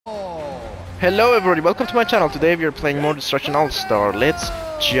Hello everybody, welcome to my channel. Today we are playing more Destruction All-Star. Let's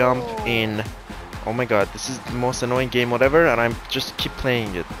jump in. Oh my god, this is the most annoying game whatever, and I'm just keep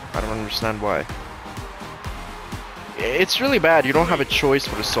playing it. I don't understand why. It's really bad, you don't have a choice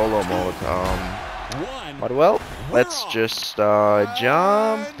for the solo mode. But well, let's just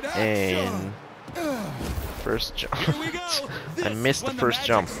jump in. First jump. I missed the first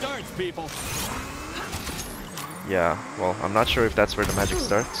jump. Yeah, well, I'm not sure if that's where the magic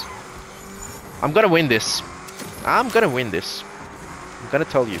starts. I'm gonna win this. I'm gonna win this. I'm gonna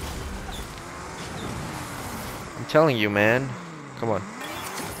tell you. I'm telling you, man. Come on.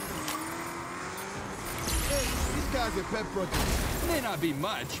 These guys are pet projects. May not be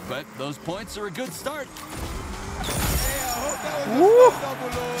much, but those points are a good start. Woo!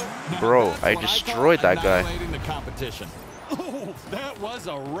 Bro, I destroyed that guy. The competition. Oh, that was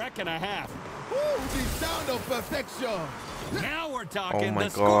a wreck and a half. Ooh, the sound of perfection. Now we're talking. Oh my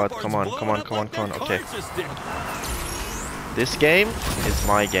god, come on, come on, come on, come on, okay. This game is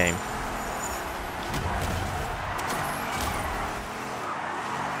my game.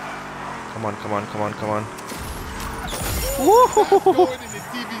 Come on, come on, come on, come on. Woo!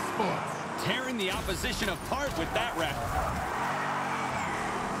 Tearing the opposition apart with that wrap.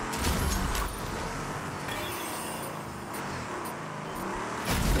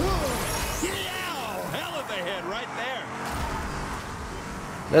 Hell of a hit right there.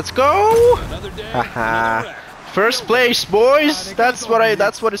 Let's go! Another day, Haha. First place, boys. That's what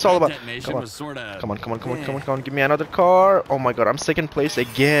it's all about. Come on. Come on, come on, come on, come on, come on. Give me another car. Oh my god, I'm second place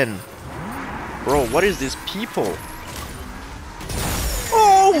again. Bro, what is this people?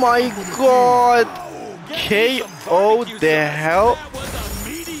 Oh my god. KO the hell?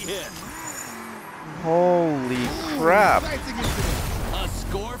 Holy crap.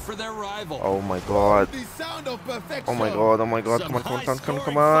 Score for their rival. Oh my god. Oh my god, oh my god. Come on, come on, come on, come on,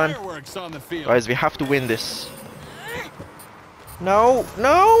 come on. Guys, we have to win this. No,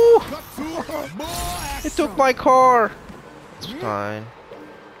 no! It took my car. It's fine.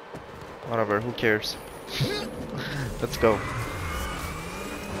 Whatever, who cares? Let's go.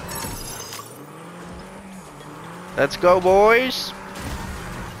 Let's go, boys.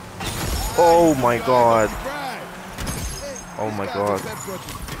 Oh my god. Oh my god.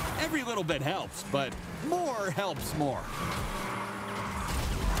 Every little bit helps, but more helps more.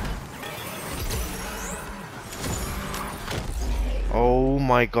 Oh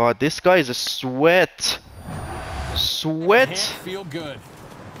my god, this guy is a sweat. Sweat? Can't feel good.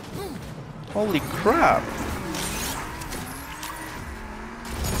 Holy crap.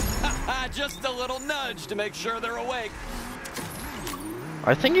 Just a little nudge to make sure they're awake.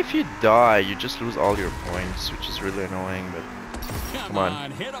 I think if you die, you just lose all your points, which is really annoying, but Come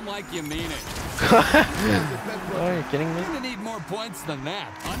on, hit them like you mean it. Are you kidding me? You're gonna need more points than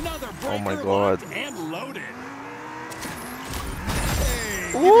that. Another breaker. Oh my god. And loaded.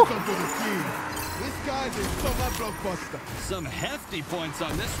 Hey, give it some for the team. This guy's a summer blockbuster. Some hefty points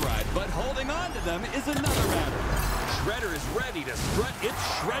on this ride, but holding on to them is another matter. Shredder is ready to strut its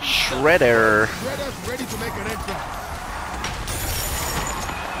shredding Shredder. Shredder's ready to make an entrance.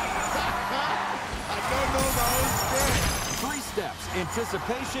 I don't know my own strength. 3 steps: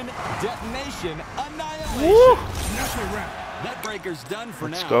 anticipation, detonation, annihilation. Woo! That's a wrap. That breaker's done for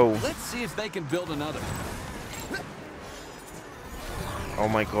Let's now. go. Let's see if they can build another. Oh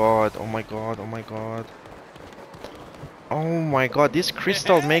my god, oh my god, oh my god. Oh my god, this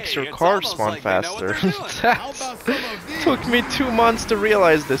crystal makes your car spawn like they know faster. what they're doing. How about some of these? Took me 2 months to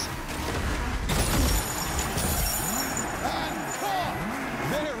realize this.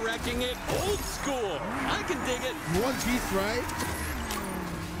 They're wrecking it old school. I can dig it. One piece, right?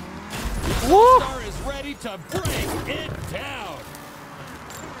 Woo! Star is ready to break it down.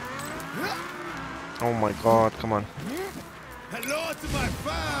 Oh my god, come on. Hello to my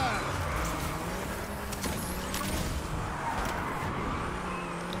fans.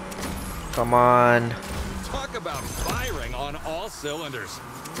 Come on. Talk about firing on all cylinders.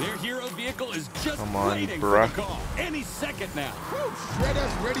 Their hero vehicle is just Come on, waiting bruh. for the call. Any second now.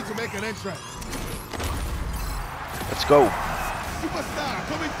 Shredder's ready to make an entrance. Let's go. Superstar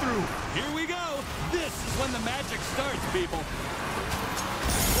coming through. Here we go. This is when the magic starts, people.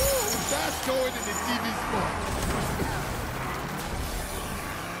 Ooh, that's going in the TV spot.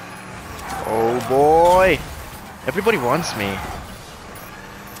 Oh boy. Everybody wants me.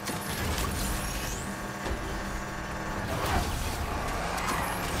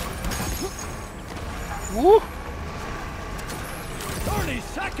 Woo! 30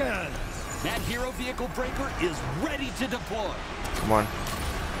 seconds. That hero vehicle breaker is ready to deploy. Come on.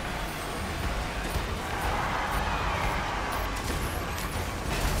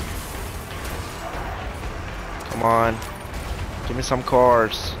 Come on. Give me some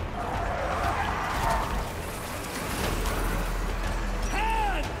cars.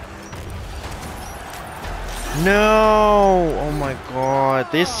 No! Oh my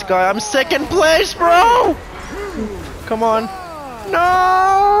god. This guy. I'm second place, bro! Come on.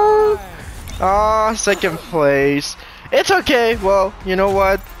 No! Ah, second place. It's okay. Well, you know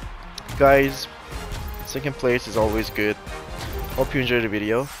what? Guys, second place is always good. Hope you enjoyed the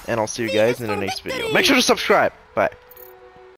video, and I'll see you guys in the next video. Make sure to subscribe. Bye.